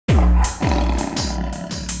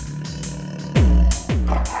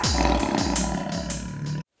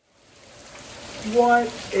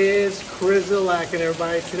What is Krizzalackin',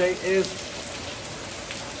 everybody? Today is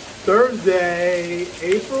Thursday,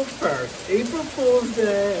 April 1st. April Fool's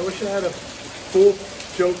Day. I wish I had a fool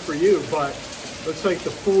joke for you, but looks like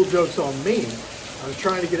the fool joke's on me. I was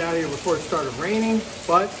trying to get out of here before it started raining,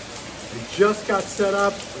 but it just got set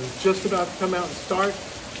up. It was just about to come out and start,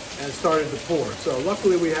 and it started to pour. So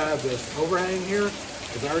luckily we have this overhang here,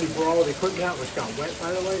 because I already brought all the equipment out, which got wet,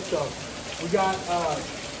 by the way. So we got a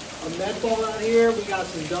med ball out here. We got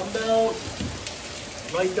some dumbbells,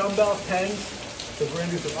 light dumbbell 10s. So we're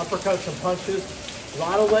gonna do some uppercuts and punches. A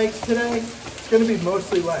lot of legs today. It's gonna be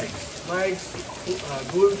mostly legs. Legs,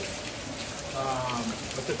 glutes,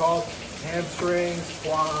 what's it called? Hamstrings,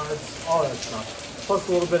 quads, all that stuff. Plus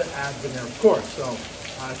a little bit of abs in there, of course. So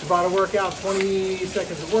Tabata workout, 20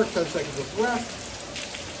 seconds of work, 10 seconds of rest.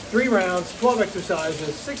 3 rounds, 12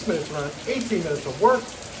 exercises, 6 minutes run, 18 minutes of work.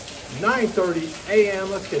 9:30 a.m.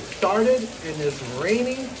 Let's get started in this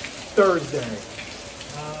rainy Thursday.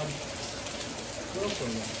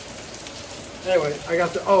 Anyway, I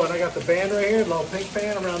got the band right here, the little pink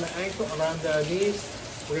band around the ankle, around the knees.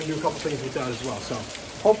 We're gonna do a couple things with that as well. So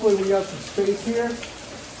hopefully we got some space here.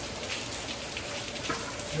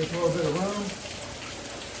 Make a little bit of room.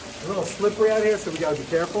 It's a little slippery out here, so we gotta be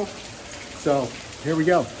careful. So here we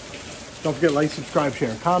go. Don't forget to like, subscribe,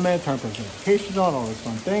 share, comment, turn post notifications on, all those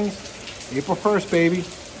fun things. April 1st, baby.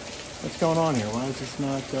 What's going on here? Why is this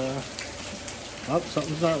not, oh,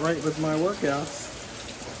 something's not right with my workouts.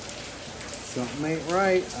 Something ain't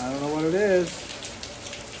right. I don't know what it is.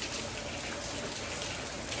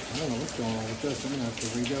 I don't know what's going on with this. I'm gonna have to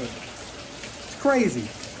redo it. It's crazy.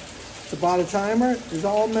 The bottom timer is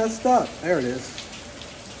all messed up. There it is.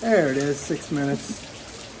 There it is, 6 minutes.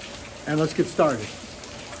 And let's get started.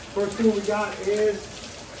 First thing we got is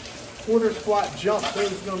quarter squat jump.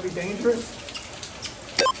 This is going to be dangerous.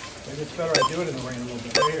 Maybe it's better I do it in the rain a little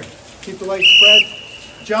bit. Right here. Keep the legs spread.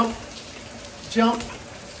 Jump, jump,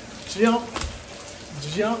 jump,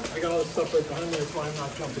 jump. I got all this stuff right behind me. That's why I'm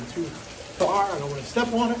not jumping too far. I don't want to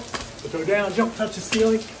step on it. But go down, jump, touch the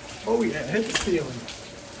ceiling. Oh yeah, hit the ceiling.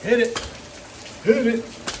 Hit it, hit it,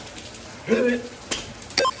 hit it.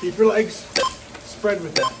 Keep your legs spread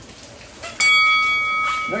with that.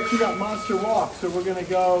 Next we got monster walk. So we're gonna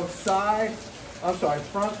go front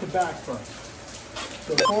to back first.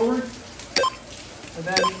 So forward and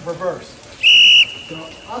then reverse. So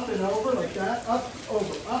up and over like that, up,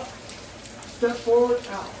 over, up. Step forward,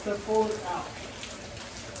 out, step forward, out.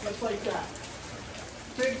 Just like that.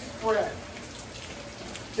 Big spread.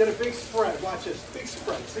 Get a big spread, watch this, big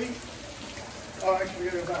spread, see? Oh, actually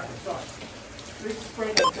we're gonna go backwards, sorry. Big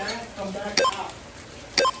spread like that, come back out.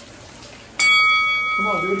 Come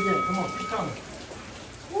on, do it again. Come on, keep coming.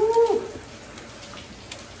 Woo!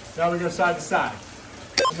 Now we go side to side.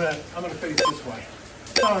 I'm gonna face this way.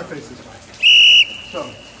 I'm gonna face this way. So,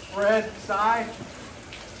 spread, side,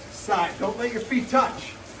 side. Don't let your feet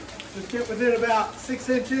touch. Just get within about 6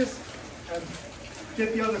 inches and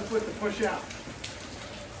get the other foot to push out.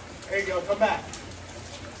 There you go, come back.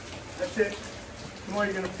 That's it. Come on,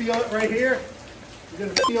 you're gonna feel it right here. You're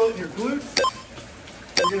gonna feel it in your glutes.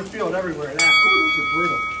 You're gonna feel it everywhere. Now, ooh, those are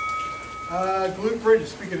brutal. Glute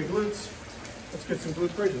bridges. Speaking of glutes, let's get some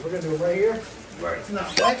glute bridges. We're gonna do it right here, where it's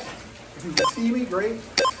not wet. If you can see me, great.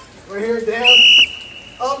 Right here, down,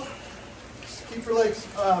 up. Just keep your legs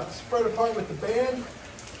spread apart with the band.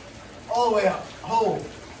 All the way up. Hold.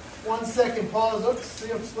 1 second. Pause. Oops.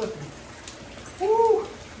 See, I'm slipping. Woo.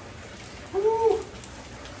 Woo.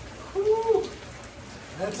 Woo.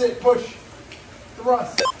 That's it. Push.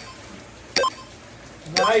 Thrust.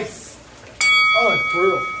 Nice. Oh, it's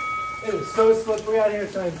brutal. It is so slippery out here,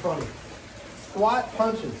 it's not even funny. Squat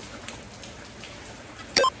punches.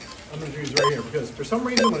 I'm going to use right here because for some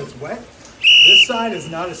reason when it's wet, this side is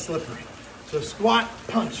not as slippery. So squat,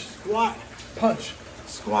 punch, squat, punch,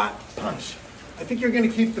 squat, punch. I think you're going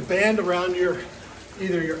to keep the band around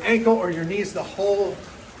either your ankle or your knees the whole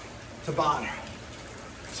Tabata.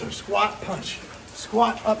 So squat, punch,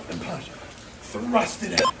 squat up and punch. Thrust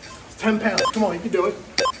it out. 10 pounds. Come on, you can do it.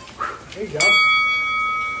 There you go.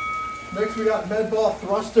 Next, we got med ball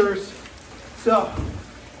thrusters. So,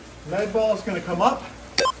 med ball is going to come up.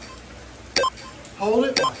 Hold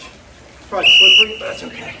it. Watch. Probably slippery, but that's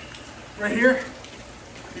okay. Right here,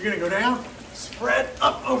 you're going to go down, spread,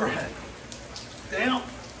 up, overhead. Down,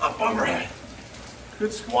 up, overhead.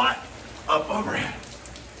 Good squat, up, overhead.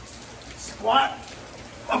 Squat,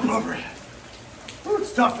 up, overhead. Ooh,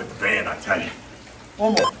 it's tough with the band, I tell you.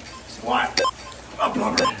 One more. Squat, up,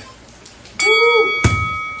 overhead. Woo!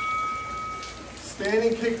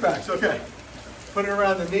 Standing kickbacks. Okay. Put it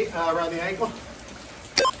around the knee, around the ankle.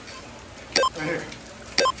 Right here.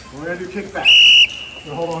 We're gonna do kickbacks.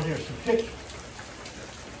 So hold on here. So kick.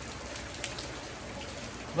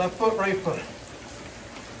 Left foot, right foot.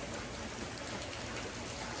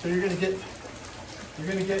 So you're gonna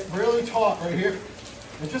get really taut right here.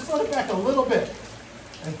 And just let it back a little bit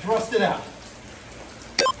and thrust it out.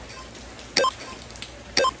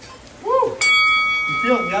 Woo! You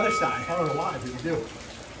feel it on the other side. I don't know why, but you do.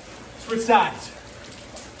 Switch sides.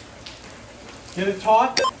 Get it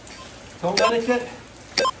taut. Don't let it get.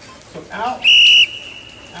 So out,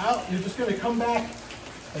 out. You're just gonna come back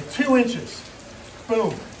like 2 inches.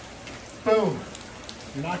 Boom, boom.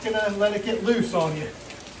 You're not gonna let it get loose on you.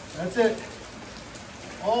 That's it.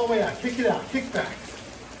 All the way out. Kick it out. Kick back.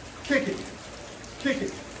 Kick it. Kick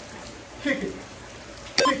it. Kick it.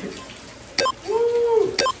 Kick it.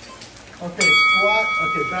 Woo! Okay, squat.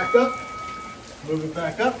 Okay, back up. Move it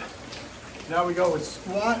back up. Now we go with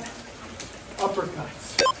squat,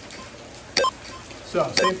 uppercuts. So,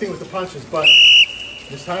 same thing with the punches, but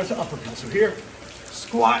this time it's an uppercut. So here,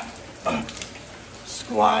 squat,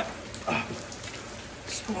 squat,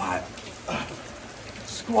 squat,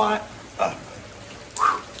 squat,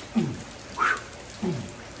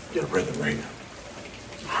 get a rhythm right now.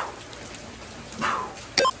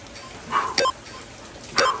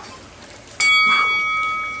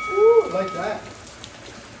 Ooh, I like that.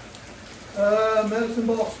 Medicine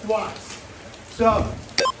ball squats. So,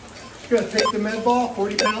 just gonna take the med ball,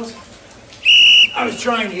 40 pounds. I was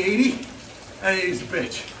trying the 80, and 80's a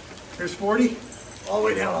bitch. Here's 40, all the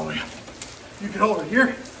way down, all the way up. You can hold it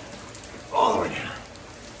here, all the way down.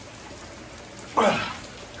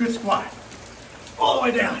 Good squat. All the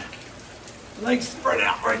way down. Legs spread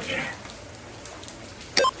out right there.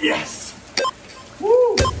 Yes.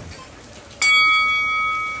 Woo.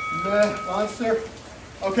 Monster.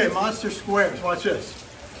 Okay, monster squares. Watch this.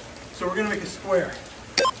 So we're gonna make a square.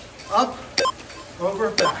 Up, over,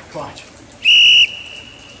 back. Watch.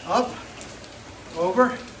 Up,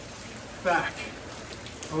 over, back.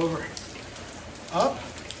 Over. Up,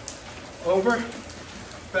 over,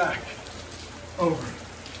 back. Over.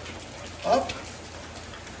 Up,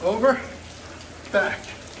 over, back.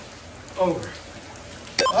 Over.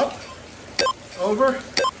 Up, over,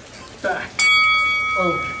 back.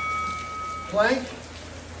 Over. Plank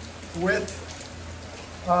with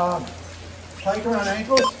plank around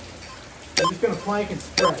ankles. I'm just gonna plank and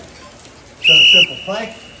spread. So simple.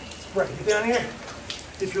 Plank, spread. Get down here.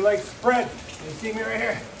 Get your legs spread. You see me right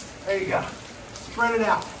here? There you go. Spread it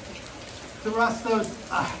out. Thrust those.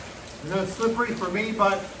 You know it's slippery for me,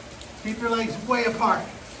 but keep your legs way apart.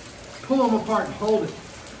 Pull them apart and hold it.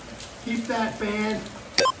 Keep that band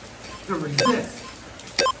to resist.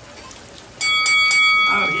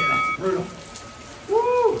 Oh yeah, that's brutal.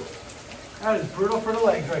 Woo! That is brutal for the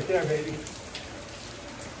legs right there, baby.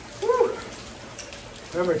 Woo!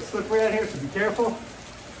 Remember, it's slippery out here, so be careful.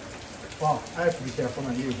 Well, I have to be careful,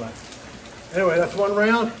 not you, but anyway, that's one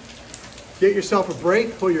round. Get yourself a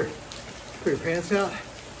break. Pull your pants out.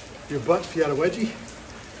 Your butt if you got a wedgie,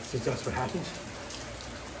 since that's what happens.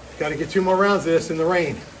 Got to get 2 more rounds of this in the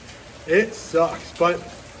rain. It sucks, but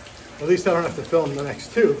at least I don't have to film the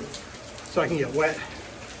next 2, so I can get wet,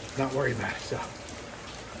 not worry about it. So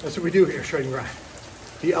that's what we do here, shred and grind.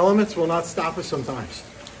 The elements will not stop us sometimes.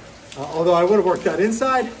 Although I would have worked that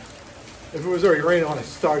inside if it was already raining when I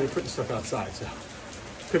started putting stuff outside. So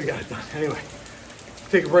could have got it done. Anyway,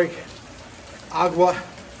 take a break. Agua,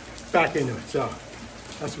 back into it. So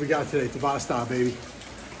that's what we got today. Tabata style, baby.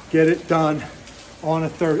 Get it done on a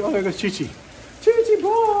third. Oh, there goes Chi-Chi. Chi-Chi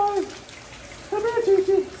boy. Come here,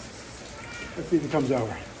 Chi-Chi. Let's see if he comes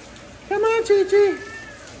over. Come on, Chi-Chi.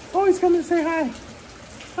 Oh, he's coming to say hi.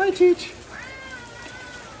 Hi, Cheech.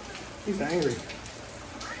 He's angry.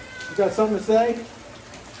 You got something to say?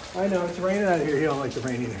 I know, it's raining out here. He don't like the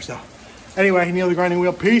rain either, so. Anyway, Neil the Grinding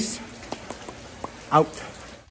Wheel, peace. Out.